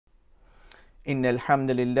إن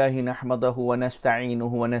الحمد لله نحمده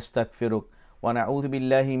ونستعينه ونستغفره ونعوذ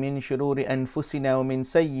بالله من شرور أنفسنا ومن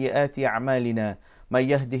سيئات أعمالنا من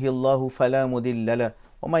يهده الله فلا مضل له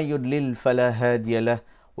ومن يضلل فلا هادي له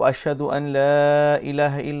وأشهد أن لا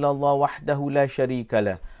إله إلا الله وحده لا شريك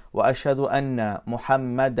له وأشهد أن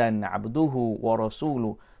محمدا عبده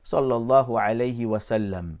ورسوله صلى الله عليه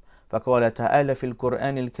وسلم. فقال تعالى في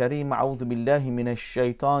القرآن الكريم: أعوذ بالله من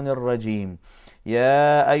الشيطان الرجيم.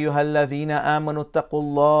 يا أيها الذين آمنوا اتقوا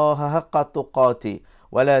الله حق تقاته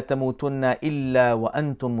ولا تموتن إلا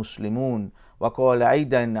وأنتم مسلمون. وقال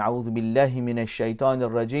أيضا: أعوذ بالله من الشيطان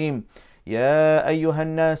الرجيم. يا أيها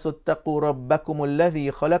الناس اتقوا ربكم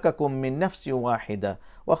الذي خلقكم من نفس واحدة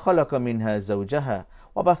وخلق منها زوجها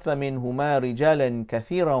وبث منهما رجالا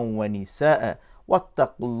كثيرا ونساء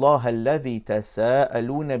واتقوا الله الذي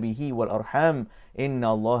تساءلون به والأرحام إن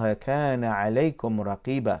الله كان عليكم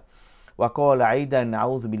رقيبا. وقال أيضا: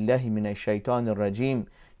 أعوذ بالله من الشيطان الرجيم.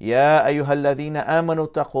 يا أيها الذين آمنوا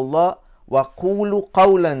اتقوا الله وقولوا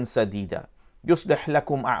قولا سديدا يصلح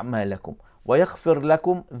لكم أعمالكم ويغفر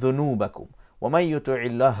لكم ذنوبكم ومن يطع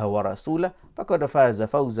الله ورسوله فقد فاز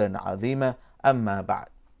فوزا عظيما. أما بعد،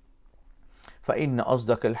 فإن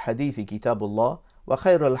أصدق الحديث كتاب الله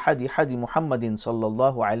وخير الحدي حدي محمد صلى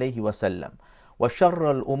الله عليه وسلم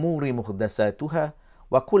وشر الأمور محدثاتها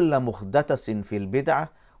وكل محدثة في البدعة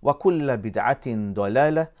وكل بدعة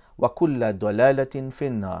ضلالة وكل ضلالة في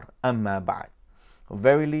النار. أما بعد.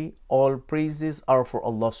 Verily, all praises are for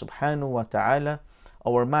Allah subhanahu wa ta'ala,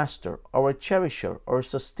 our Master, our Cherisher, our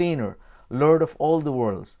Sustainer, Lord of all the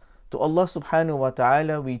worlds. To Allah subhanahu wa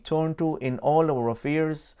ta'ala we turn to in all our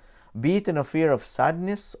affairs, be it an affair of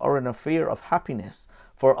sadness or an affair of happiness.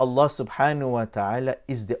 For Allah subhanahu wa ta'ala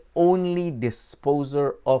is the only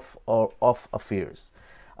disposer of affairs.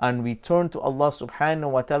 And we turn to Allah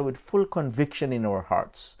subhanahu wa ta'ala with full conviction in our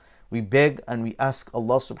hearts. We beg and we ask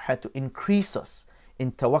Allah subhanahu to increase us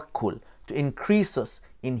in tawakkul, to increase us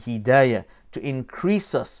in hidayah, to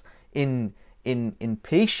increase us in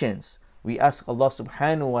patience. We ask Allah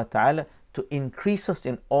subhanahu wa ta'ala to increase us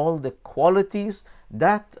in all the qualities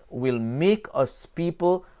that will make us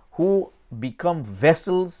people who become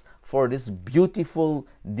vessels for this beautiful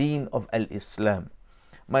deen of Al-Islam.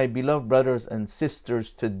 My beloved brothers and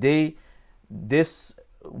sisters, today, this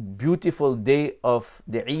beautiful day of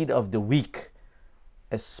the Eid of the week,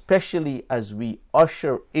 especially as we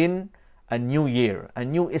usher in a new year, a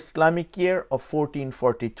new Islamic year of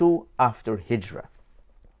 1442 after Hijrah.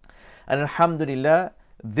 And Alhamdulillah,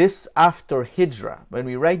 this after Hijrah, when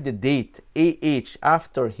we write the date AH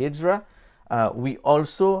after Hijrah, we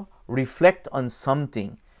also reflect on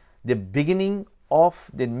something. The beginning of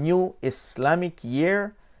the new Islamic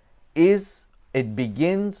year it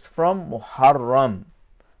begins from Muharram.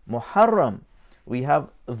 Muharram, we have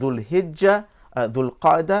Dhul Hijjah, Dhul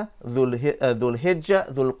Qa'dah, Dhul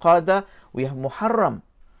Hijjah, Dhul Qa'dah, we have Muharram.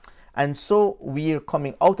 And so we are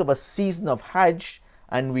coming out of a season of Hajj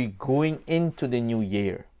and we're going into the new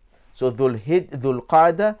year. So Dhul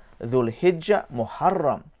Qa'dah, Dhul Hijjah,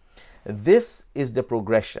 Muharram. This is the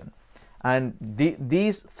progression. And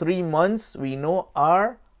these 3 months we know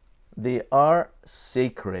they are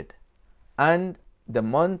sacred. And the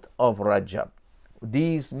month of Rajab.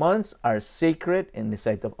 These months are sacred in the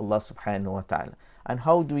sight of Allah subhanahu wa ta'ala. And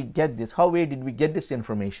how do we get this? Where did we get this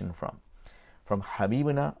information from? From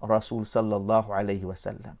Habibuna Rasul sallallahu alayhi wa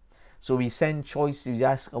sallam. So we send choices, we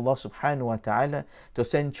ask Allah subhanahu wa ta'ala to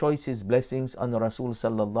send choices, blessings on Rasul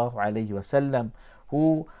sallallahu alayhi wa sallam,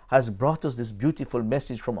 who has brought us this beautiful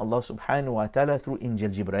message from Allah subhanahu wa ta'ala through Angel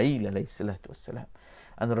Jibreel alayhi salatu wasalam.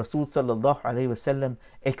 And Rasul sallallahu alayhi wa sallam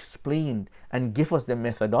explained and gave us the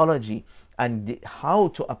methodology and how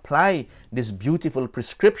to apply this beautiful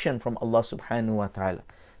prescription from Allah subhanahu wa ta'ala.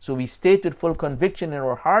 So we state with full conviction in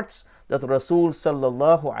our hearts that Rasul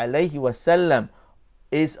sallallahu alayhi wa sallam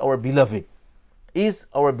is our beloved,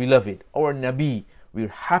 our Nabi. We're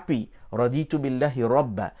happy, raditu billahi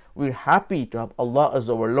rabba. We're happy to have Allah as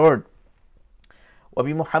our Lord. Wa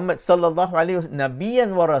bi Muhammad sallallahu alayhi wa sallam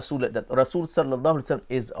nabiyan wa rasulah, that Rasul sallallahu alayhi wa sallam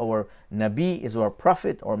is our Nabi, is our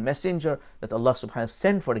Prophet, our Messenger, that Allah subhanahu wa ta'ala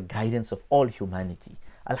sent for the guidance of all humanity.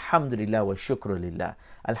 Alhamdulillah wa shukru lillah.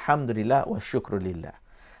 Alhamdulillah wa shukru lillah.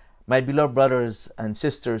 My beloved brothers and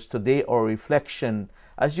sisters, today our reflection,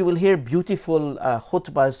 as you will hear beautiful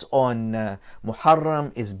khutbahs on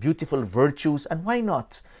Muharram, is beautiful virtues, and why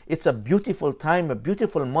not? It's a beautiful time, a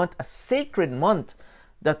beautiful month, a sacred month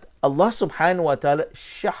that Allah subhanahu wa ta'ala,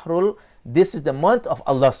 Shahrul, this is the month of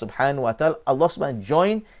Allah subhanahu wa ta'ala. Allah subhanahu wa ta'ala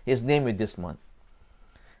joined His name with this month.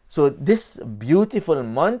 So this beautiful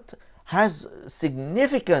month has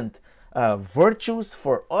significant virtues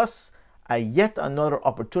for us yet another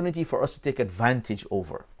opportunity for us to take advantage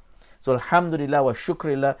over. So alhamdulillah wa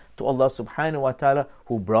shukrillah to Allah subhanahu wa ta'ala,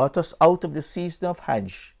 who brought us out of the season of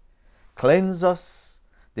Hajj, cleanse us,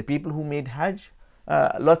 the people who made Hajj.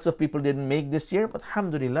 Lots of people didn't make this year, but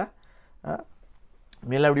alhamdulillah,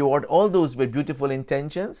 may Allah reward all those with beautiful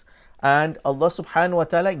intentions. And Allah subhanahu wa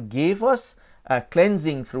ta'ala gave us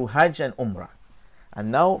cleansing through Hajj and Umrah,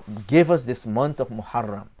 and now gave us this month of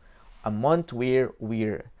Muharram, a month where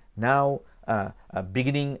we're now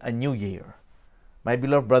beginning a new year. My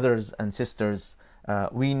beloved brothers and sisters,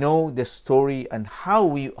 we know the story and how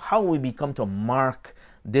we become to mark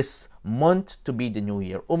this month to be the new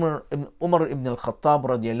year. Umar ibn al-Khattab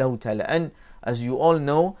radiallahu ta'ala an, as you all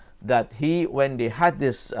know, that when they had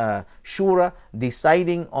this shura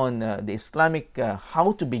deciding on the Islamic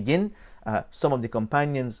how to begin, some of the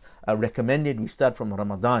companions recommended we start from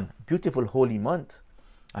Ramadan, beautiful holy month,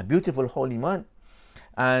 a beautiful holy month.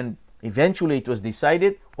 And eventually it was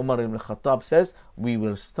decided. Umar ibn al-Khattab says we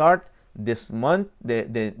will start this month,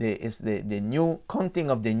 the new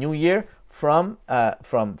counting of the new year from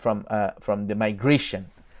the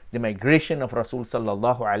migration of Rasul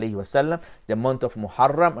sallallahu alaihi wasallam, the month of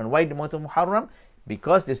Muharram. And why the month of Muharram?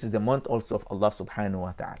 Because this is the month also of Allah subhanahu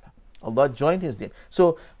wa ta'ala. Allah joined his name.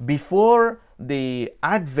 So before the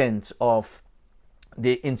advent of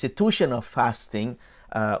the institution of fasting,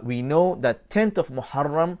 we know that 10th of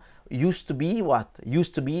Muharram used to be what?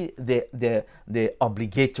 Used to be the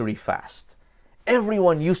obligatory fast.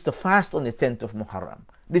 Everyone used to fast on the 10th of Muharram.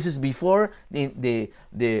 This is before the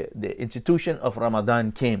institution of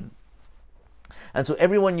Ramadan came. And so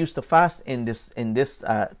everyone used to fast in this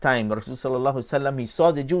time. Rasulullah sallallahu alaihi wasallam, he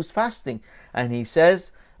saw the Jews fasting, and he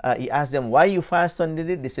says, he asked them, why you fast on the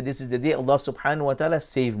day? They said, this is the day Allah subhanahu wa ta'ala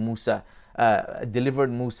saved Musa, delivered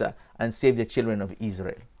Musa, and saved the children of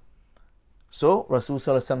Israel. So Rasul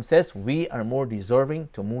sallallahu alaihi wasallam says, we are more deserving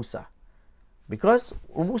to Musa, because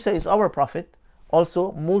Musa is our prophet.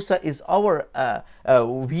 Also, Musa is our,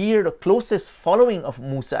 we are the closest following of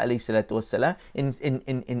Musa alayhi salatu wasalam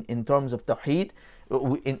in terms of Tawheed.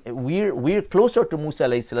 We're closer to Musa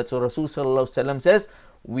alayhi salatu. So Rasul sallallahu alaihi wasallam says,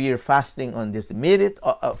 we are fasting on this. Made it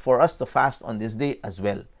for us to fast on this day as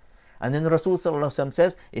well. And then Rasul sallallahu alaihi wasallam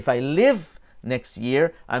says, if I live next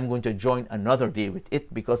year, I'm going to join another day with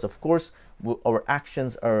it, because of course our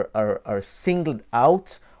actions are singled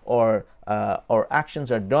out, or our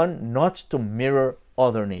actions are done not to mirror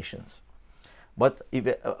other nations. But if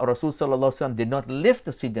Rasul sallallahu alaihi wasallam did not live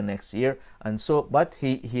to see the next year, and so, but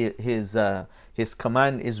his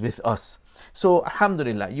command is with us. So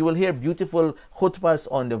alhamdulillah, you will hear beautiful khutbahs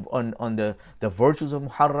on the virtues of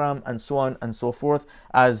Muharram and so on and so forth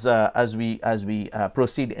as we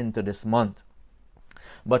proceed into this month.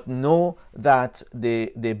 But know that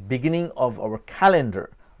the beginning of our calendar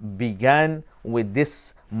began with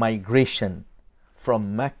this migration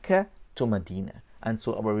from Mecca to Medina. And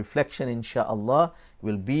so our reflection inshallah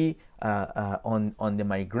will be on the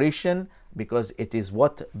migration, because it is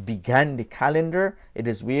what began the calendar. It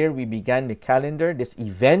is where we began the calendar. This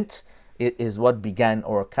event, it is what began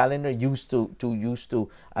our calendar, used to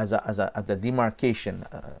as a demarcation,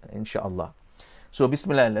 inshallah. So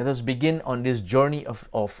bismillah, let us begin on this journey of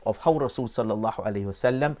how Rasul sallallahu alaihi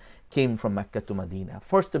wasallam came from Mecca to Medina.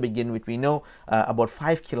 First to begin with, we know about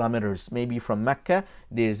 5 kilometers maybe from Mecca,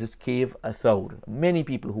 there is this cave Thawr. Many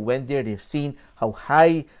people who went there, they've seen how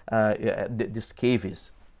high this cave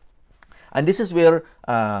is. And this is where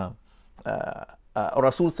Rasul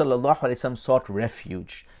sallallahu alaihi wasallam sought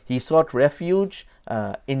refuge. He sought refuge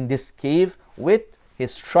in this cave with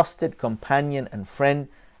his trusted companion and friend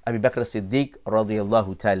Abu Bakr as-Siddiq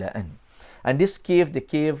radiyallahu ta'ala an. And this cave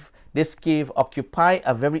occupy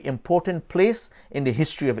a very important place in the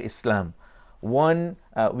history of Islam. One,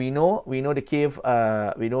 we know the cave,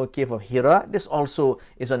 cave of Hira. This also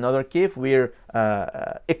is another cave where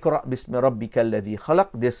Iqra bismi rabbika alladhi khalaq,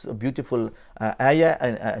 this beautiful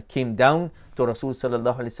ayah came down to Rasul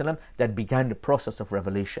sallallahu alaihi wasallam that began the process of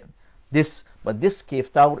revelation. But this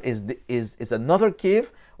cave tower is another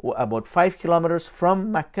cave about 5 kilometers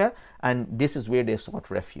from Mecca, and this is where they sought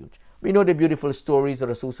refuge. We know the beautiful stories of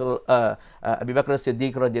Rasul Abu Bakr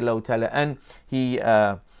as-Siddiq radiallahu ta'ala, and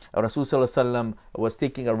Rasul sallallahu was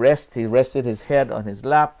taking a rest. He rested his head on his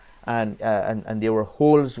lap, and there were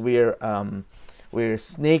holes where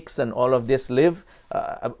snakes and all of this live.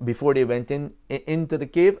 Before they went into the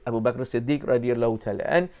cave, Abu Bakr as-Siddiq radiallahu ta'ala,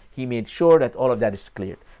 and he made sure that all of that is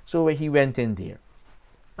cleared. So he went in there.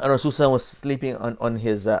 And Rasul was sleeping on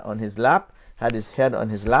his lap, had his head on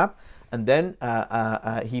his lap, and then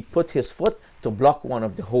he put his foot to block one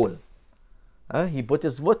of the hole. He put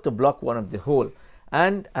his foot to block one of the hole,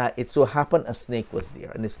 And it so happened a snake was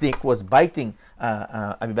there, and the snake was biting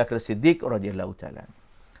Abu Bakr as-Siddiq radiallahu ta'ala.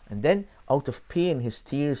 And then out of pain his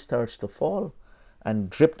tears starts to fall and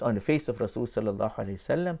dripped on the face of Rasul sallallahu alayhi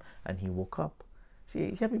wasallam, and he woke up.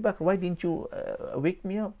 See, Abu Bakr, why didn't you wake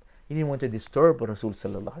me up? He didn't want to disturb Rasul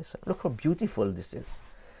sallallahu alayhi wasallam. Look how beautiful this is.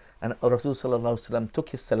 And Rasul sallallahu alayhi wasallam took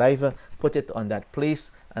his saliva, put it on that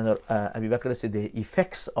place, and Abu Bakr said the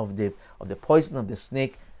effects of the poison of the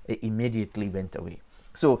snake immediately went away.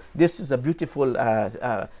 So this is a beautiful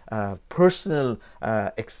personal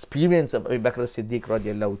experience of Abu Bakr as-Siddiq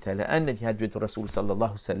radiallahu ta'ala and that he had with Rasul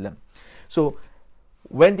sallallahu alaihi wasallam. So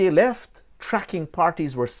when they left, tracking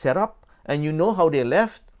parties were set up, and you know how they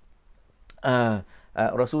left. Rasul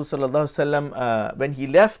sallallahu alaihi wasallam, when he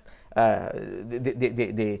left,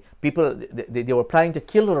 the people they were planning to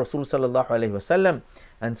kill Rasul sallallahu alaihi wasallam,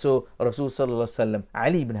 and so Rasul sallallahu alaihi wasallam,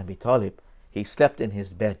 Ali ibn Abi Talib, he slept in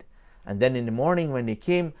his bed. And then in the morning when they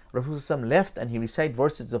came, Rasul left and he recited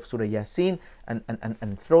verses of Surah Yasin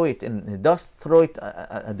and throw it in the dust, throw it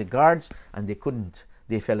at the guards, and they couldn't.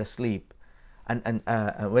 They fell asleep. And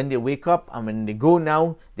when they wake up, and when they go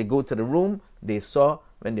to the room, they saw,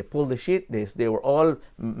 when they pulled the sheet, they were all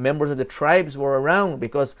members of the tribes were around,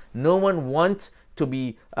 because no one wants to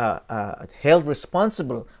be held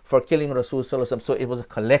responsible for killing Rasul. So it was a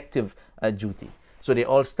collective duty. So they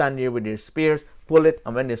all stand there with their spears, pull it,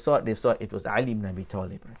 and when they saw it was Ali ibn Abi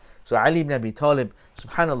Talib. So Ali ibn Abi Talib,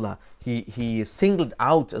 subhanallah, he is singled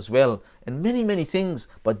out as well in many things,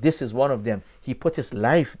 but this is one of them. He put his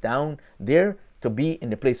life down there to be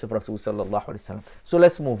in the place of Rasul sallallahu alaihi wasallam. So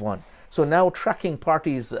let's move on. So now tracking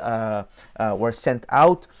parties were sent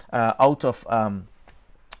out of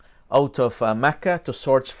Mecca to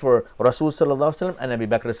search for Rasul sallallahu alaihi wasallam and Abu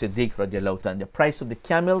Bakr as-Siddiq radiallahu ta'ala. The price of the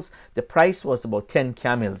camels, the price was about 10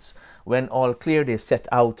 camels. When all clear, they set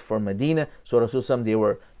out for Medina. So Rasul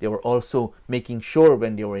sallallahu they were also making sure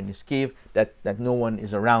when they were in this cave that no one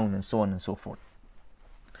is around, and so on and so forth.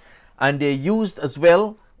 And they used as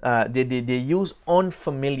well, they use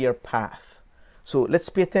unfamiliar path. So let's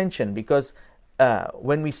pay attention, because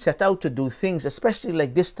when we set out to do things, especially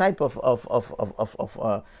like this type of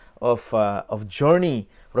journey,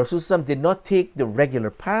 Rasulullah did not take the regular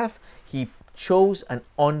path. He chose an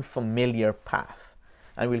unfamiliar path,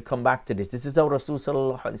 and we'll come back to this. This is how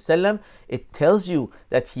Rasulullah, it tells you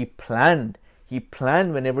that he planned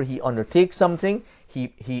whenever he undertakes something.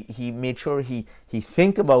 He made sure he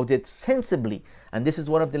think about it sensibly. And this is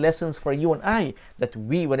one of the lessons for you and I, that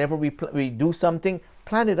whenever we do something,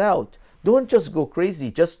 plan it out. Don't just go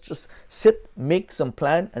crazy. Just sit, make some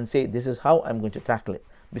plan, and say, this is how I'm going to tackle it.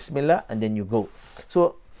 Bismillah, and then you go.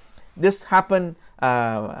 So this happened.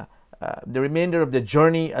 The remainder of the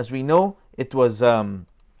journey, as we know, it was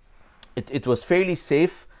fairly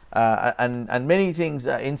safe, and many things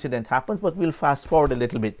incident happens, but we'll fast forward a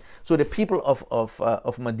little bit. So the people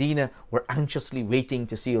of Medina were anxiously waiting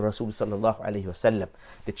to see Rasul sallallahu alaihi wasallam.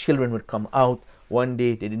 The children would come out. One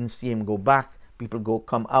day they didn't see him go back. People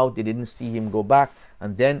come out, they didn't see him go back,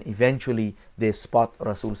 and then eventually they spot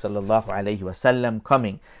Rasul sallallahu alaihi wasallam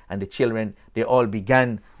coming, and the children, they all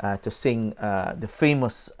began to sing the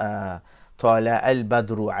famous Tala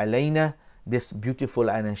al-Badru alayna, this beautiful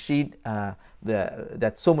anashid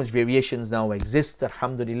that so much variations now exist.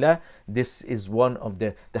 Alhamdulillah, this is one of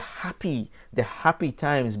the happy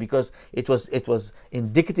times, because it was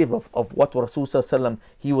indicative of what Rasul sallallahu alaihi wasallam,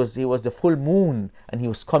 he was the full moon, and he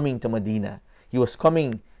was coming to Medina. He was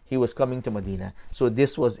coming to Medina. So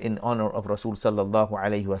this was in honor of Rasul sallallahu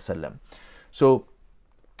alaihi wasallam. So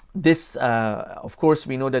this, of course,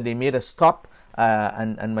 we know that they made a stop,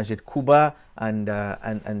 and Masjid Quba, and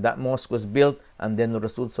that mosque was built, and then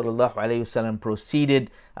Rasul sallallahu alaihi wasallam proceeded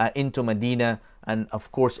into Medina, and of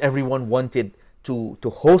course everyone wanted to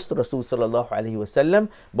host Rasul sallallahu alaihi wasallam,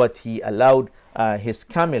 but he allowed his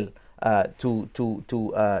camel to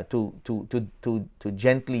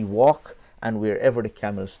gently walk. And wherever the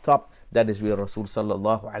camel stopped, that is where Rasul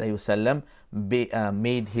sallallahu alaihi wasallam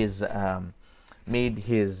made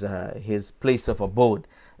his place of abode.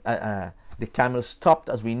 The camel stopped,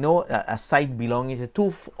 as we know, a site belonging to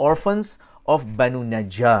two orphans of Banu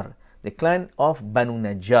Najjar, the clan of Banu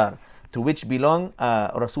Najjar, to which belonged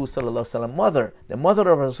Rasul sallallahu alaihi wasallam mother. The mother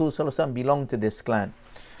of Rasul sallallahu alaihi wasallam belonged to this clan.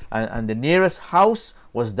 And the nearest house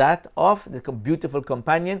was that of the beautiful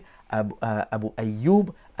companion Abu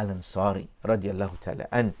Ayyub al-Ansari radiallahu ta'ala.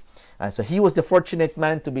 And so he was the fortunate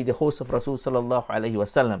man to be the host of Rasul sallallahu alaihi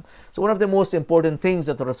wasallam. So one of the most important things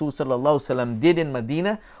that Rasul sallallahu alaihi wasallam did in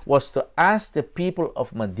Medina was to ask the people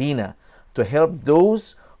of Medina to help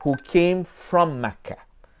those who came from Mecca,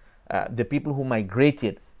 the people who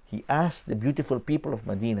migrated. he asked the beautiful people of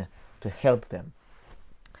Medina to help them.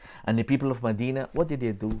 And the people of Medina, what did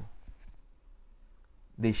they do?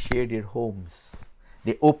 They shared their homes.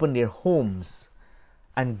 They opened their homes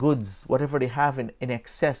and goods, whatever they have in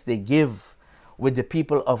excess, they give with the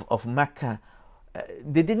people of Mecca.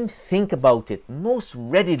 They didn't think about it. Most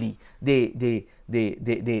readily, they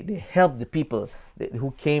helped the people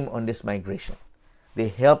who came on this migration. They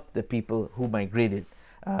helped the people who migrated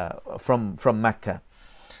from Mecca.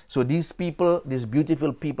 So these people, these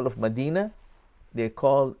beautiful people of Medina, they're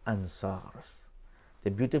called Ansars. The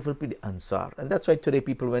beautiful people, the Ansar. And that's why today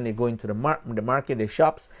people, when they go into the market, the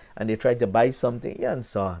shops, and they try to buy something, yeah,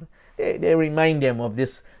 Ansar. They remind them of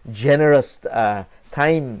this generous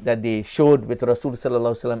time that they showed with Rasul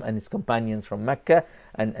Sallallahu Alaihi Wasallam and his companions from Mecca,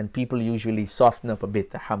 and people usually soften up a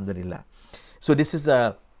bit, alhamdulillah. So this is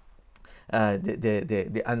the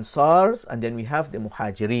Ansars, and then we have the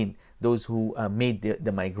Muhajirin, those who made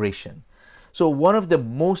the migration. So one of the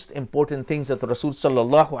most important things that Rasul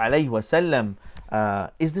Sallallahu Alaihi Wasallam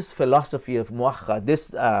is this philosophy of muakha,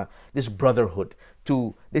 this brotherhood.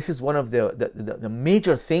 This is one of the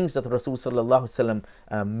major things that Rasul Sallallahu Alaihi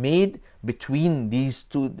Wasallam made between these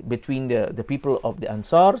two, between the people of the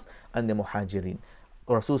Ansars and the Muhajirin.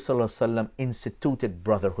 Rasul Sallallahu Alaihi Wasallam instituted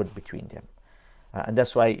brotherhood between them. And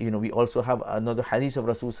that's why, we also have another hadith of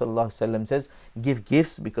Rasul Sallallahu Alaihi Wasallam says, give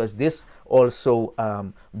gifts, because this also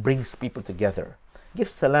brings people together. Give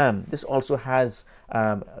salam. This also has,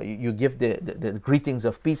 you give the greetings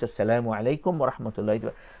of peace. Assalamu alaikum wa rahmatullahi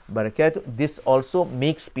wa barakatuh. This also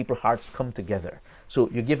makes people's hearts come together. So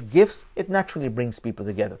you give gifts, it naturally brings people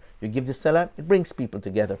together. You give the salam, it brings people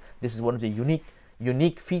together. This is one of the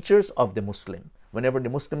unique features of the Muslim. Whenever the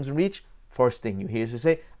Muslims reach, first thing you hear is to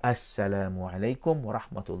say, Assalamu alaikum wa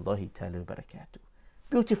rahmatullahi ta'ala wa barakatuh.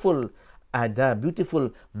 Beautiful adab, beautiful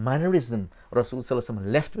mannerism Rasul Sallallahu Alaihi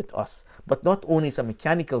Wasallam left with us. But not only it's a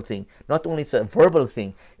mechanical thing, not only it's a verbal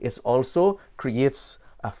thing, it also creates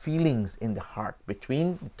feelings in the heart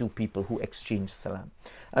between the two people who exchange salam.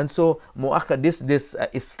 And so mu'akha, this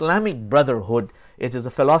Islamic brotherhood, it is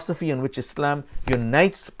a philosophy in which Islam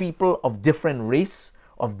unites people of different race,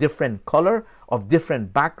 of different color, of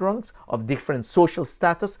different backgrounds, of different social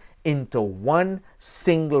status into one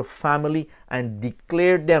single family and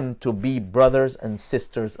declare them to be brothers and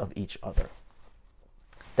sisters of each other.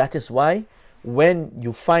 That is why when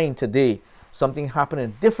you find today something happen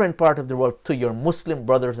in a different part of the world to your Muslim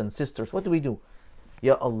brothers and sisters, what do?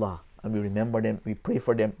 Ya Allah, and we remember them, we pray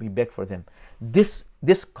for them, we beg for them. This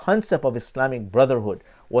concept of Islamic brotherhood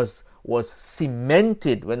was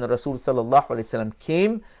cemented when Rasul Sallallahu Alaihi Wasallam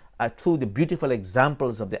came through the beautiful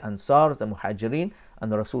examples of the Ansar, the Muhajirin,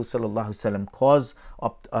 and the Rasul Sallallahu Alaihi Wasallam caused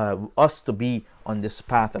us to be on this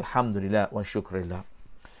path, alhamdulillah wa shukrillah.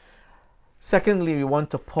 Secondly, we want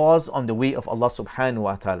to pause on the way of Allah subhanahu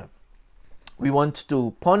wa ta'ala. We want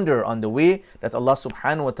to ponder on the way that Allah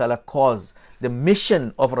subhanahu wa ta'ala caused the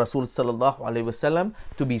mission of Rasul Sallallahu Alaihi Wasallam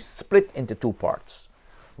to be split into two parts.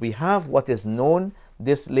 We have what is known,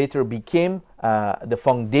 this later became the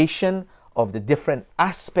foundation of the different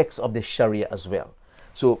aspects of the Sharia as well.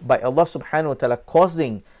 So by Allah subhanahu wa ta'ala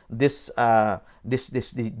causing these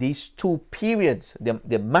two periods,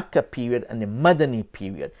 the Makkah period and the Madani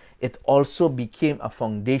period, it also became a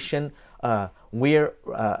foundation where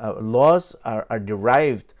laws are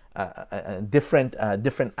derived, different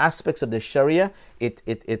aspects of the Sharia. It's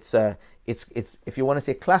if you want to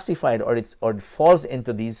say classified, or it falls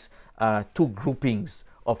into these two groupings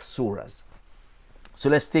of surahs. So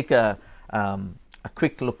let's take a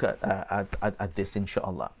quick look at this,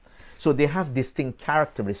 inshallah. So they have distinct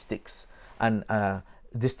characteristics, and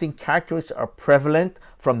distinct characteristics are prevalent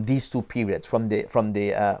from these two periods, from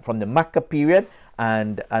the Makkah period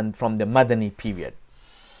and from the Madani period,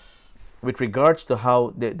 with regards to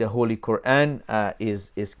how the Holy Quran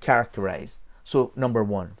is characterized. So number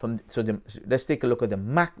one, let's take a look at the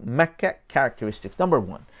Makkah characteristics. Number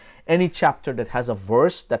one, any chapter that has a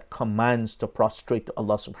verse that commands to prostrate to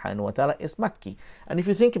Allah subhanahu wa ta'ala is Makki. And if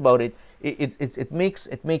you think about it, it makes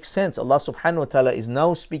sense. Allah subhanahu wa ta'ala is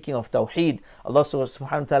now speaking of Tawheed. Allah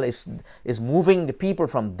subhanahu wa ta'ala is moving the people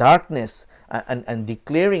from darkness and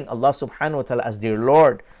declaring Allah subhanahu wa ta'ala as their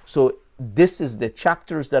Lord. So this is the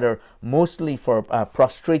chapters that are mostly for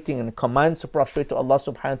prostrating, and commands to prostrate to Allah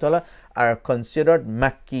subhanahu wa ta'ala are considered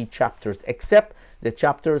Makki chapters, except the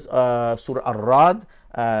chapters Surah Ar-Ra'd,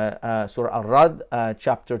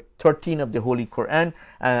 chapter 13 of the Holy Quran,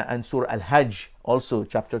 and Surah Al-Hajj, also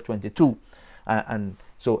chapter 22. And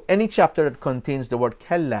so any chapter that contains the word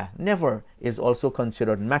Kalla, never, is also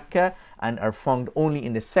considered Makkah and are found only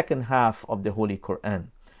in the second half of the Holy Quran.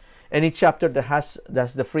 Any chapter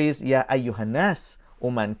that's the phrase Ya ayyuhan nas, O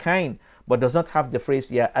mankind, but does not have the phrase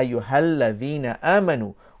Ya ayyuhalladhina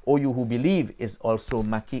amanu, O you who believe, is also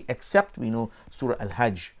Makki, except we know Surah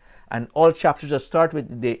Al-Hajj. And all chapters that start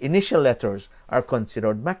with the initial letters are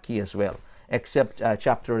considered Makki as well, except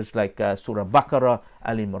chapters like Surah Baqarah,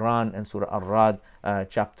 Al-Imran, and Surah Ar-Rad,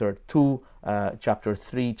 chapter 2, chapter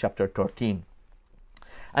 3, chapter 13.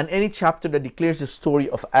 And any chapter that declares the story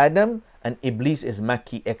of Adam and Iblis is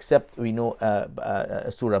Makki, except we know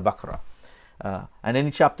Surah Baqarah. And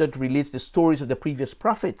any chapter that relates the stories of the previous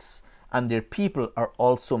prophets and their people are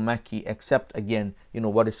also Makki, except again,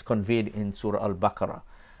 what is conveyed in Surah Al-Baqarah.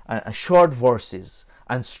 Short verses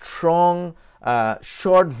and strong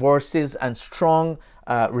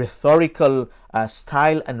rhetorical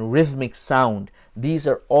style and rhythmic sound. These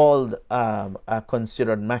are all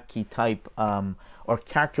considered Makki type or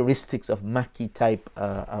characteristics of Makki type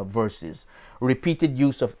verses. Repeated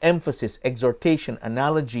use of emphasis, exhortation,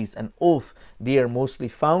 analogies, and oath, they are mostly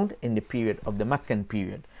found in the period of the Meccan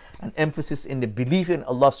period. An emphasis in the belief in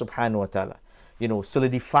Allah subhanahu wa ta'ala,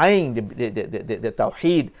 solidifying the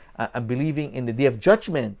Tawheed and believing in the Day of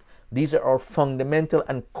Judgment. These are our fundamental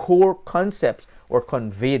and core concepts were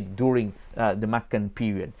conveyed during the Meccan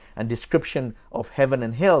period. And description of heaven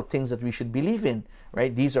and hell, things that we should believe in,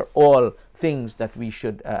 right? These are all things that we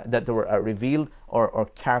should, that were revealed or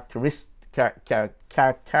characteristics. They're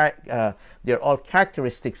all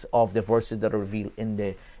characteristics of the verses that are revealed in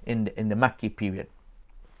the Makki period.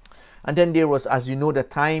 And then there was, as you know, the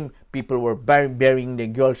time people were burying their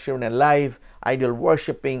girl children alive, idol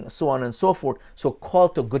worshipping, so on and so forth. So call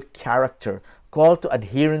to good character, call to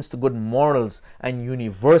adherence to good morals and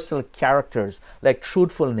universal characters like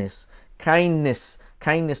truthfulness, kindness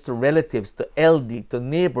to relatives, to elderly, to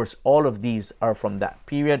neighbors. All of these are from that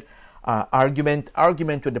period. Argument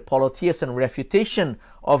with the polytheists and refutation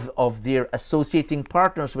of their associating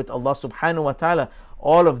partners with Allah subhanahu wa ta'ala.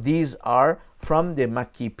 All of these are from the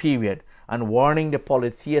Makki period, and warning the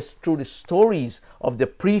polytheists through the stories of the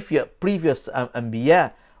previous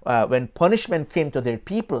Anbiya when punishment came to their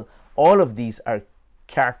people. All of these are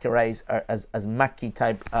characterized as Makki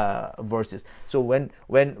type verses. So when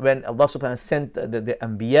Allah subhanahu wa ta'ala sent the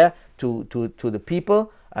Anbiya to the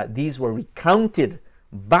people, these were recounted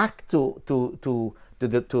back to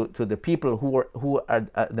the people who are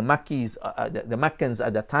the Makkis, the Meccans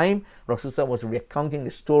at the time. Rasulullah was recounting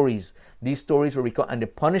the stories. These stories were recounted and the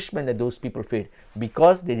punishment that those people faced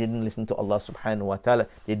because they didn't listen to Allah subhanahu wa ta'ala.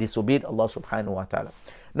 They disobeyed Allah subhanahu wa ta'ala.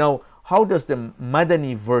 Now, how does the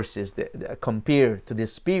Madani verses compare to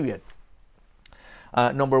this period?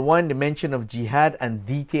 Number one, the mention of jihad and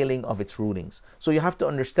detailing of its rulings. So you have to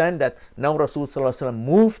understand that now Rasulullah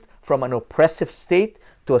moved from an oppressive state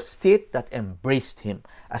to a state that embraced him.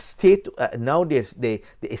 A state, now there's the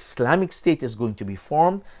Islamic state is going to be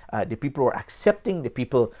formed. The people were accepting, the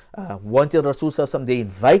people wanted Rasulullah, they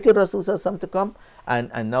invited Rasulullah to come,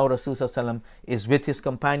 and now Rasulullah is with his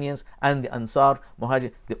companions and the Ansar,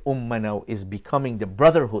 Muhajir. The Ummah now is becoming the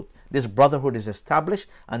brotherhood. This brotherhood is established,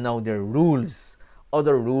 and now there are rules,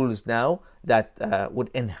 other rules now that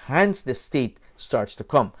would enhance the state starts to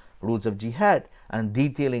come. Rules of jihad and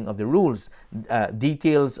detailing of the rules,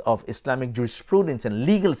 details of Islamic jurisprudence and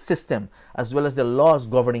legal system, as well as the laws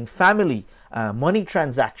governing family, money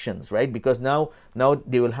transactions, right? Because now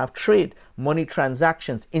they will have trade, money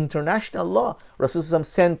transactions, international law. Rasulullah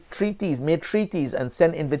sent treaties, made treaties, and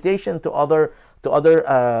sent invitation to other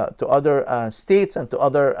states and to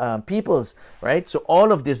other peoples, right? So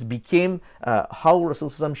all of this became how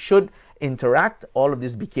Rasulullah should interact. All of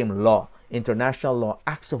this became law. International law,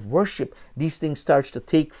 acts of worship, these things starts to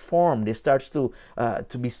take form. They starts to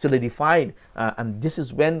be solidified, and this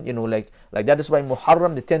is when, like that is why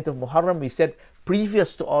Muharram, the 10th of Muharram, we said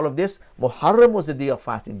previous to all of this, Muharram was the day of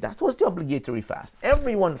fasting. That was the obligatory fast.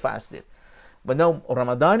 Everyone fasted. But now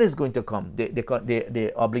Ramadan is going to come.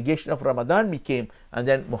 The obligation of Ramadan became, and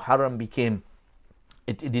then Muharram became,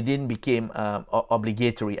 it didn't became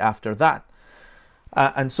obligatory after that.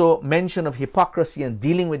 And so mention of hypocrisy and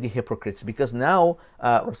dealing with the hypocrites, because now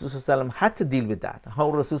Rasulullah had to deal with that. How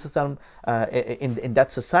Rasulullah in that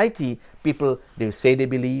society, people, they say they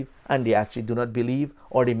believe and they actually do not believe,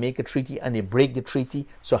 or they make a treaty and they break the treaty.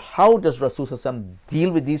 So how does Rasulullah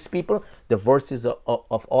deal with these people? The verses of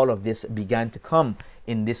all of this began to come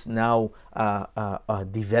in this now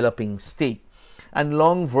developing state. And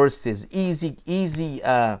long verses, easy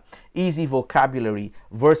vocabulary,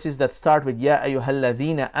 verses that start with Ya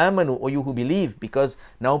ayyuhalladhina amanu, or you who believe, because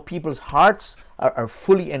now people's hearts are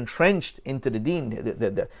fully entrenched into the deen.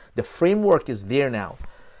 The framework is there now.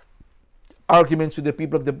 arguments with the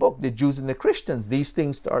people of the book, the Jews and the Christians. These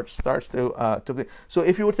things starts to. So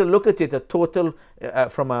if you were to look at it, a total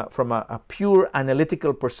from a pure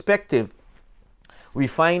analytical perspective, we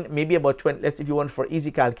find maybe about 20. Let's, if you want for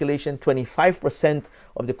easy calculation, 25%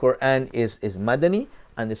 of the Quran is Madani,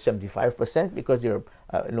 and the 75%, because there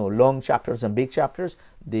are long chapters and big chapters,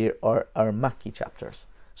 there are Makki chapters.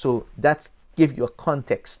 So that's give you a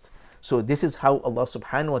context. So this is how Allah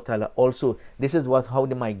subhanahu wa ta'ala also, this is how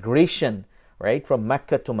the migration, right, from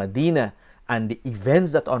Mecca to Medina and the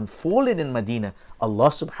events that unfolded in Medina, Allah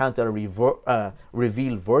subhanahu wa ta'ala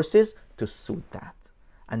revealed verses to suit that.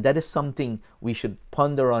 And that is something we should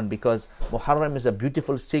ponder on, because Muharram is a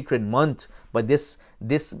beautiful sacred month, but this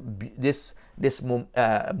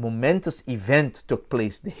momentous event took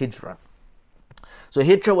place, the Hijrah. So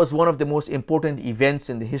Hijrah was one of the most important events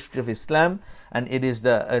in the history of Islam, and it is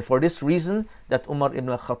for this reason that Umar ibn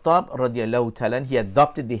al-Khattab radiallahu ta'ala, he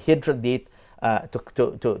adopted the Hijrah date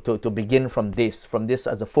to begin from this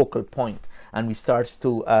as a focal point, and we start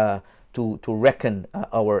to reckon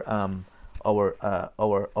our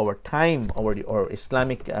time, our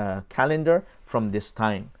Islamic calendar from this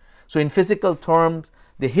time. So in physical terms,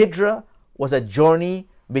 the Hijrah was a journey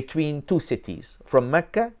between two cities, from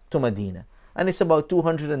Mecca to Medina. And it's about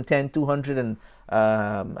 200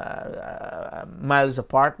 miles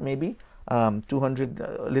apart, maybe 200,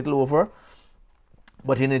 a little over.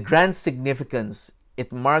 But in a grand significance,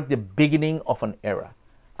 it marked the beginning of an era,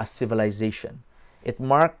 a civilization. It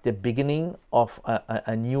marked the beginning of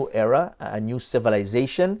a new era, a new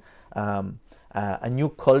civilization, a new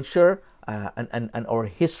culture, and our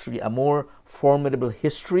history, a more formidable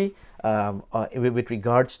history with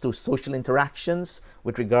regards to social interactions,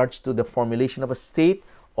 with regards to the formulation of a state.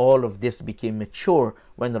 All of this became mature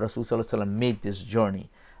when the Rasul Sallallahu Alaihi Wasallam made this journey.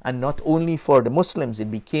 And not only for the Muslims, it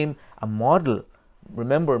became a model.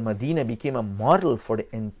 Remember, Medina became a model for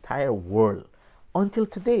the entire world. Until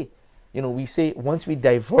today, we say once we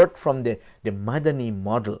divert from the Madani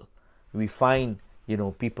model, we find,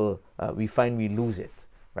 people, we lose it,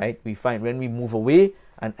 right? We find when we move away,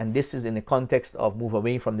 and this is in the context of move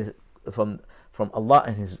away from Allah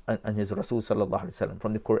and His Rasul Sallallahu Alaihi Wasallam,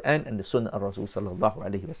 from the Quran and the Sunnah of Rasul Sallallahu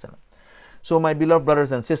Alaihi Wasallam. So my beloved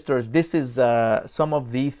brothers and sisters, this is some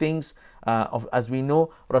of the things as we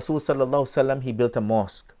know, Rasul Sallallahu Alaihi Wasallam, he built a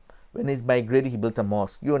mosque. When he migrated, he built a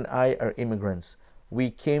mosque. You and I are immigrants. We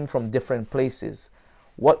came from different places.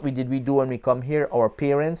 What did we do when we come here? Our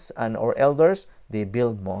parents and our elders, they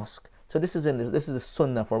build mosque. So this is the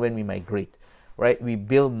sunnah for when we migrate, right? We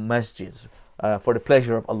build masjids for the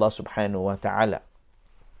pleasure of Allah subhanahu wa ta'ala.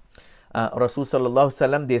 Rasul Sallallahu Alaihi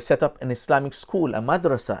Wasallam, they set up an Islamic school, a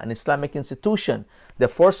madrasa, an Islamic institution. The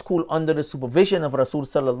first school under the supervision of Rasul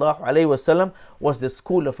Sallallahu Alaihi Wasallam was the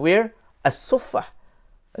school of where? As-Suffah.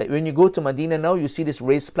 When you go to Medina now, you see this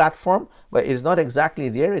raised platform, but it is not exactly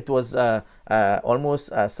there. It was almost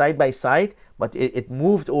side by side, but it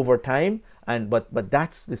moved over time. But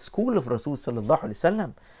that's the school of Rasul Sallallahu Alaihi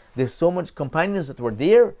Wasallam. There's so much companions that were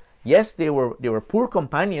there. Yes, they were poor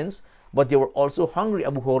companions, but they were also hungry.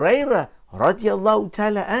 Abu Hurairah radiallahu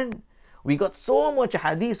ta'ala an. We got so much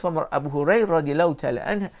hadith from Abu Hurairah radiallahu ta'ala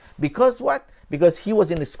an. Because what? Because he was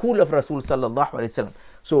in the school of Rasul Sallallahu Alaihi Wasallam.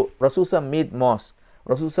 So Rasul Sallallahu made mosque.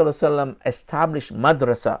 Rasul Sallallahu Alaihi Wasallam established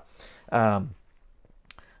madrasa, and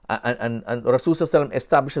Rasul Sallallahu Alaihi Wasallam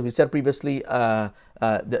established, as we said previously, the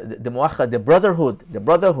muakhad, the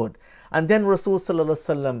brotherhood, and then Rasul Sallallahu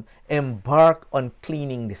Alaihi Wasallam embarked on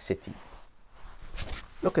cleaning the city.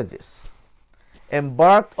 Look at this.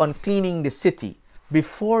 Embarked on cleaning the city.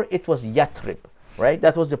 Before it was Yathrib, right?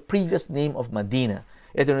 That was the previous name of Medina.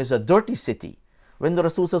 It was a dirty city. When the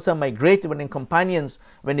Rasul Sallallahu Alaihi Wasallam migrated, when the companions,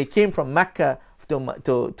 when they came from Mecca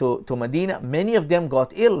to Medina, many of them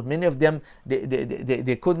got ill. Many of them,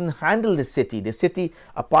 they couldn't handle the city. The city,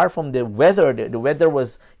 apart from the weather, the weather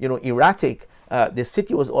was erratic. The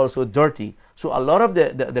city was also dirty. So a lot of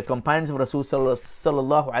the companions of Rasul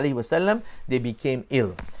Sallallahu Alaihi Wasallam, they became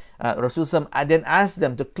ill. Rasul then asked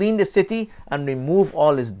them to clean the city and remove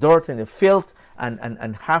all its dirt and the filth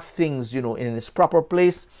and have things in its proper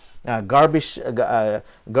place. Garbage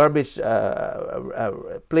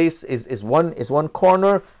place is one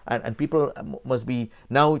corner, and people must be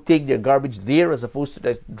now take their garbage there as opposed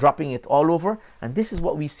to dropping it all over. And this is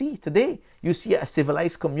what we see today. You see a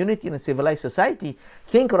civilized community and a civilized society.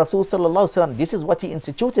 Think Rasul Sallallahu Alaihi Wasallam, this is what he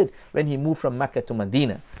instituted when he moved from Mecca to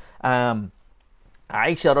Medina. Aisha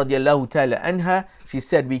radiallahu ta'ala anha, she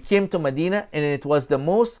said, we came to Medina and it was the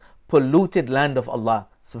most polluted land of Allah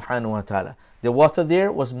subhanahu wa ta'ala. The water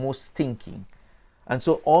there was most stinking. And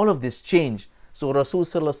so all of this changed. So Rasul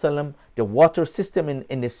sallallahu alaihi wasallam, the water system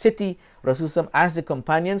in the city, Rasul sallallahu alaihi wasallam asked the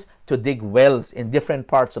companions to dig wells in different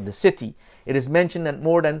parts of the city. It is mentioned that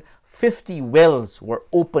more than 50 wells were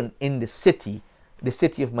open in the city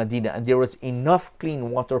of Medina, and there was enough clean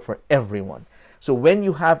water for everyone. So when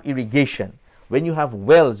you have irrigation, when you have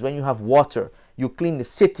wells, when you have water, you clean the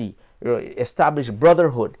city, you establish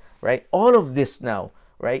brotherhood, right? All of this now,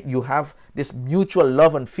 right? You have this mutual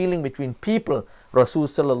love and feeling between people. Rasul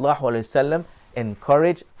sallallahu alaihi wasallam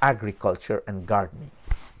encouraged agriculture and gardening.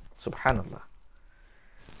 Subhanallah.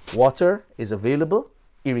 Water is available,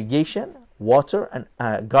 irrigation, water,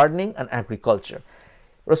 and gardening and agriculture.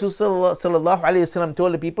 Rasul sallallahu alaihi wasallam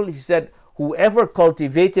told the people, he said, whoever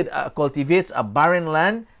cultivates a barren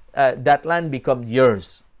land, that land becomes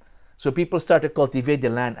yours. So people started to cultivate the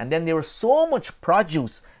land, and then there was so much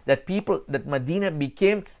produce that Medina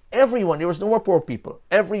became, everyone, there was no more poor people.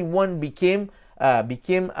 Everyone became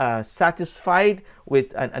satisfied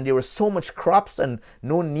with, and there was so much crops and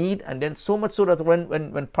no need, and then so much so that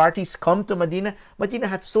when parties come to Medina, Medina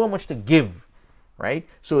had so much to give, right?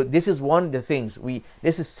 So this is one of the things,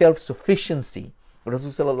 this is self-sufficiency.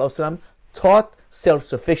 Rasulullah taught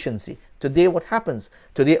self-sufficiency. Today what happens?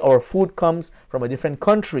 Today our food comes from a different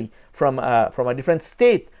country, from a different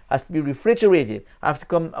state, has to be refrigerated, have to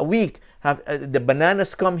come a week, the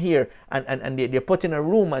bananas come here and they're put in a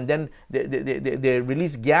room, and then they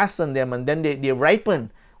release gas on them, and then they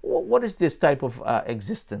ripen. What is this type of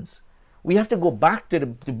existence? We have to go back to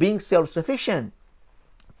being self-sufficient.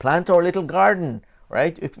 Plant our little garden,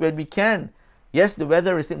 right? When we can. Yes, the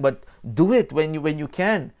weather is thing, but do it when you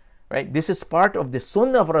can. Right? This is part of the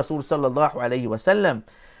sunnah of Rasul sallallahu alaihi wasallam,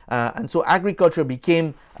 and so agriculture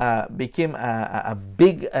became a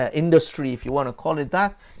big industry, if you want to call it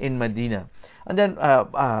that, in Medina. And then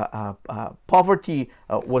poverty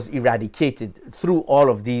was eradicated through all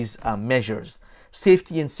of these measures.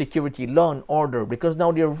 Safety and security, law and order, because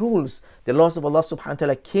now there are rules, the laws of Allah subhanahu wa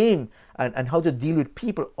ta'ala came, and how to deal with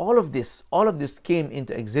people, all of this came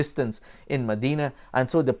into existence in Medina, and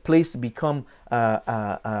so the place become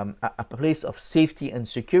a place of safety and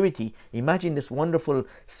security. Imagine this wonderful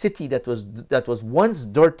city that was once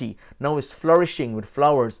dirty, now is flourishing with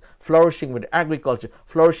flowers, flourishing with agriculture,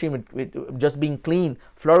 flourishing with just being clean,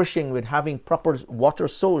 flourishing with having proper water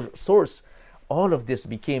source. All of this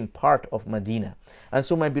became part of Medina. And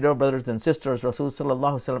so, my beloved brothers and sisters,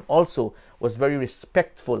 Rasulullah also was very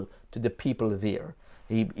respectful to the people there.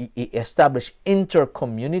 He established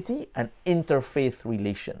inter-community and interfaith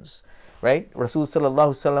relations. Right?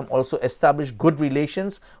 Rasulullah also established good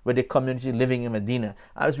relations with the community living in Medina.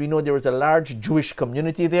 As we know, there was a large Jewish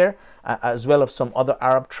community there, as well as some other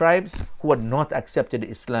Arab tribes who had not accepted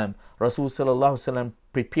Islam. Rasulullah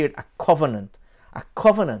prepared a covenant,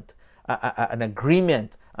 an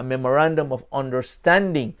agreement, a memorandum of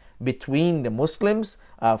understanding between the Muslims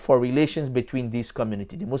for relations between these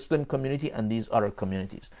communities, the Muslim community and these other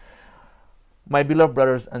communities. My beloved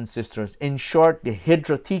brothers and sisters, in short, the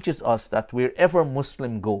Hijrah teaches us that wherever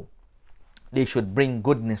Muslims go, they should bring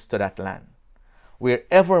goodness to that land.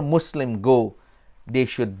 Wherever Muslims go, they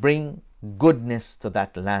should bring goodness to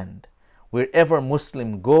that land. Wherever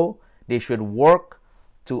Muslims go, they should work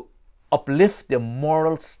to uplift the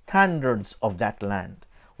moral standards of that land.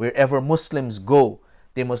 Wherever Muslims go,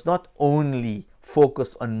 they must not only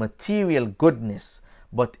focus on material goodness,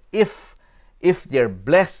 but if they're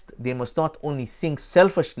blessed, they must not only think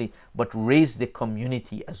selfishly, but raise the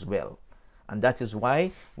community as well. And that is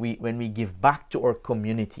why when we give back to our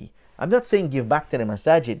community, I'm not saying give back to the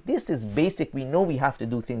masajid. This is basic. We know we have to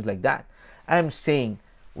do things like that. I'm saying,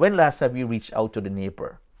 when last have we reached out to the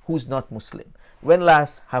neighbor who's not Muslim? When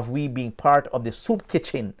last have we been part of the soup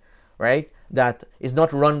kitchen, right, that is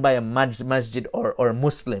not run by a masjid or a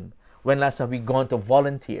Muslim? When last have we gone to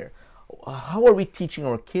volunteer? How are we teaching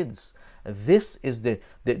our kids? This is the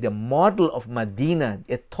model of Medina.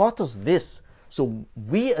 It taught us this. So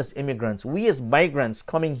we as immigrants, we as migrants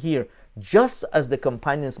coming here, just as the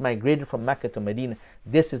companions migrated from Mecca to Medina,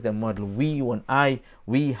 this is the model you and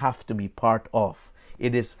we have to be part of.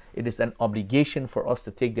 It is an obligation for us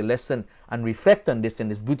to take the lesson and reflect on this in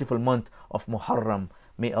this beautiful month of Muharram.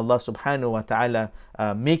 May Allah subhanahu wa ta'ala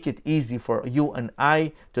make it easy for you and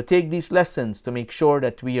I to take these lessons, to make sure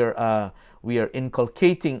that we are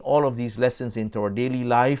inculcating all of these lessons into our daily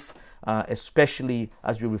life, especially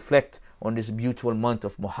as we reflect on this beautiful month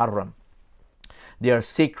of Muharram. They are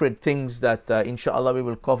sacred things that inshallah we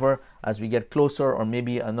will cover as we get closer, or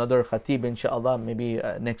maybe another khatib inshallah, maybe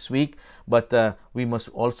next week. But we must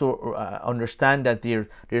also understand that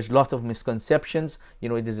there's a lot of misconceptions.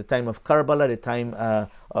 It is the time of Karbala, the time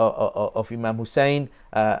of Imam Hussein,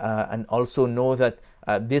 and also know that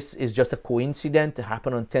this is just a coincidence to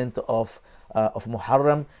happen on 10th of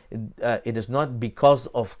Muharram. It is not because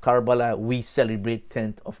of Karbala we celebrate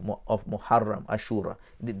 10th of Muharram, Ashura.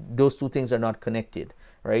 Those two things are not connected,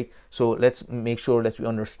 right? So let's make sure that we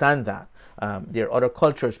understand that. There are other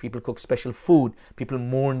cultures, people cook special food, people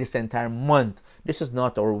mourn this entire month. This is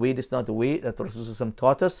not our way, this is not the way that Rasulullah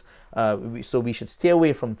taught us. So we should stay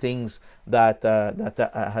away from things that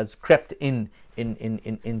has crept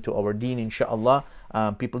into our deen, inshallah.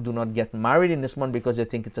 People do not get married in this month because they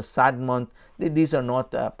think it's a sad month. These are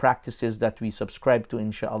not practices that we subscribe to,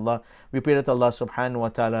 inshallah. We pray that Allah subhanahu wa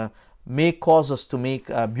ta'ala may cause us to make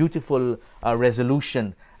a beautiful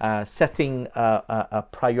resolution, setting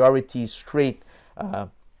priorities straight,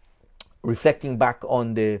 reflecting back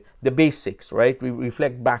on the basics, right? We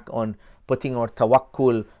reflect back on putting our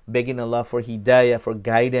tawakkul, begging Allah for hidayah, for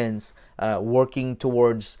guidance, working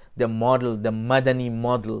towards the model, the Madani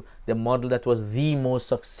model, the model that was the most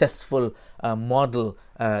successful model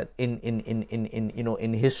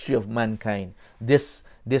in history of mankind. This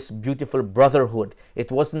beautiful brotherhood.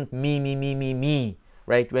 It wasn't me,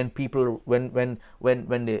 right? When people, when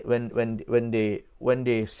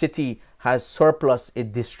the city has surplus,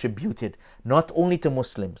 it distributed not only to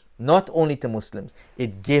Muslims,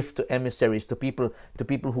 it gave to emissaries, to people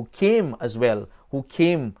who came as well, who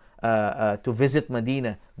came to visit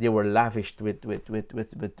Medina. They were lavished with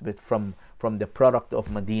from the product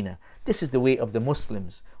of Medina. This is the way of the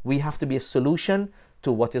Muslims. We have to be a solution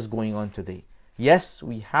to what is going on today. Yes,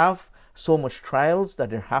 we have so much trials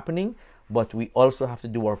that are happening, but we also have to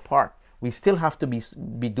do our part. We still have to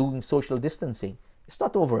be doing social distancing. It's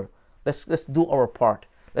not over. Let's do our part.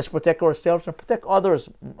 Let's protect ourselves and protect others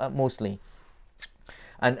mostly.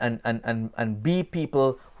 And be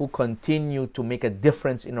people who continue to make a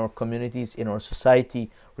difference in our communities, in our society.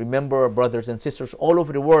 Remember our brothers and sisters all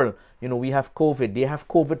over the world. We have COVID. They have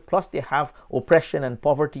COVID, plus they have oppression and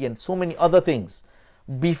poverty and so many other things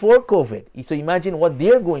before COVID. So imagine what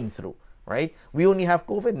they're going through, right? We only have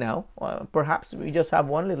COVID now. Perhaps we just have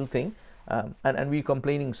one little thing. And we're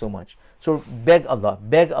complaining so much. So beg Allah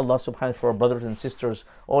subhanahu for our brothers and sisters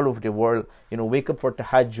all over the world. Wake up for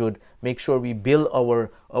tahajjud. Make sure we build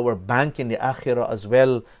our bank in the akhirah as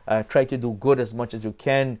well. Try to do good as much as you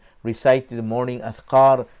can. Recite the morning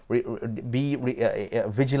adhkar. Be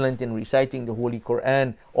vigilant in reciting the Holy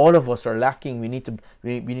Quran. All of us are lacking. We need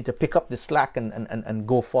to pick up the slack and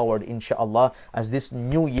go forward, inshallah. As this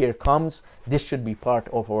new year comes, this should be part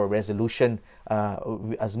of our resolution.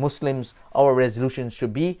 As Muslims, our resolution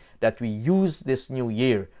should be that we use this new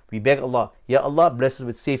year. We beg Allah, Ya Allah, bless us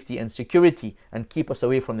with safety and security and keep us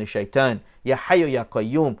away from the shaitan. Ya Hayyu Ya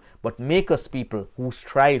Qayyum, but make us people who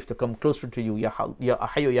strive to come closer to you, Ya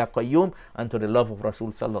Hayyu Ya Qayyum, and to the love of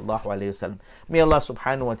Rasul sallallahu alayhi wasallam. May Allah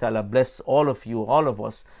subhanahu wa ta'ala bless all of you, all of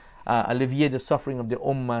us, alleviate the suffering of the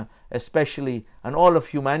ummah especially, and all of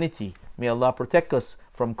humanity. May Allah protect us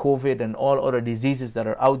from COVID and all other diseases that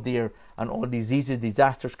are out there, and all diseases,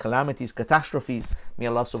 disasters, calamities, catastrophes. May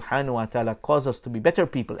Allah subhanahu wa ta'ala cause us to be better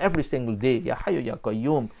people every single day. Ya Hayyu Ya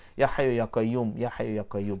Qayyum, Ya Hayyu Ya Qayyum, Ya Hayyu Ya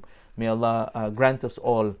Qayyum. May Allah grant us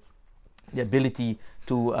all the ability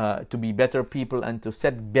to be better people and to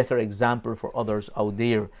set better example for others out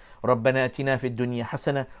there. ربنا اتنا في الدنيا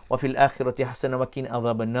حسنة وفي الآخرة حسنة وقنا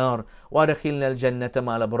عذاب النار وادخلنا الجنة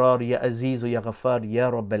مع الأبرار يا عزيز يا غفار يا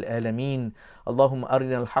رب العالمين. اللهم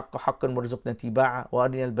أرنا الحق حقا وارزقنا اتباعه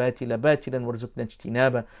وأرنا الباطل باطلا وارزقنا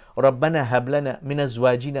اجتنابه. ربنا هب لنا من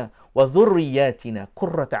أزواجنا وذرياتنا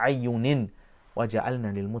قرة أعين وجعلنا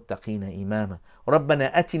للمتقين إماما.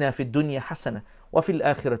 ربنا أتنا في الدنيا حسنة وفي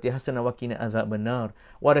الآخرة حسنة وقنا عذاب النار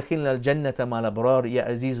وادخلنا الجنة مع الأبرار يا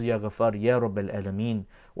عزيز يا غفار يا رب العالمين.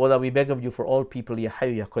 O Allah, we beg of you for all people, Ya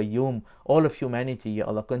Hayyu Ya Qayyum, all of humanity, Ya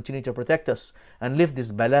Allah, continue to protect us and lift this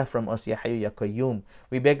bala from us, Ya Hayyu Ya Qayyum.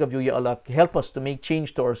 We beg of you, Ya Allah, help us to make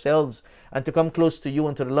change to ourselves and to come close to you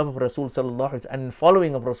and to the love of Rasul sallallahu alaihi wasallam and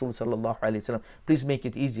following of Rasul sallallahu alaihi wasallam. Please make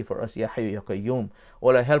it easy for us, Ya Hayyu Ya Qayyum. O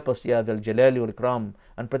Allah, help us, Ya Dhal Jalali wal Ikram,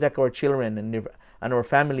 and protect our children and our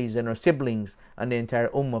families and our siblings and the entire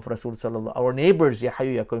ummah of Rasul sallallahu, our neighbors, Ya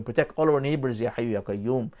Hayyu Ya Qayyum. Protect all our neighbors, Ya Hayyu Ya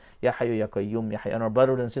Qayyum, Ya Hayyu Ya Qayyum, Ya Hayyu. And our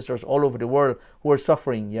brothers and sisters all over the world who are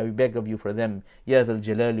suffering, Ya, we beg of you for them. Ya Dhal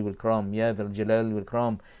Jalali wal Ikram, Ya Dhal Jalali wal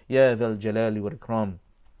Ikram, Ya Dhal Jalali wal Ikram.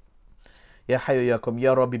 يا حي يا قيوم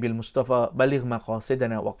يا ربي بالمصطفى بلغ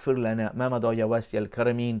مقاصدنا واغفر لنا ما مضى يا واسع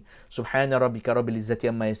الكرمين سبحان ربك رب العزة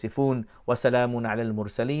عما يصفون وسلام على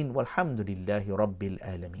المرسلين والحمد لله رب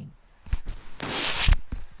العالمين.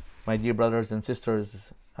 My dear brothers and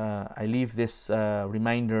sisters, I leave this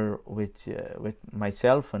reminder with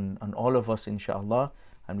myself and all of us, inshallah,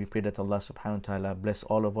 and we pray that Allah subhanahu wa ta'ala bless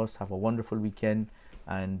all of us, have a wonderful weekend,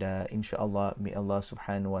 and inshallah may Allah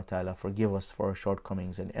subhanahu wa ta'ala forgive us for our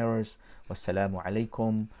shortcomings and errors. Wassalamu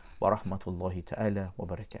alaikum wa rahmatullahi ta'ala wa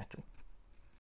barakatuh.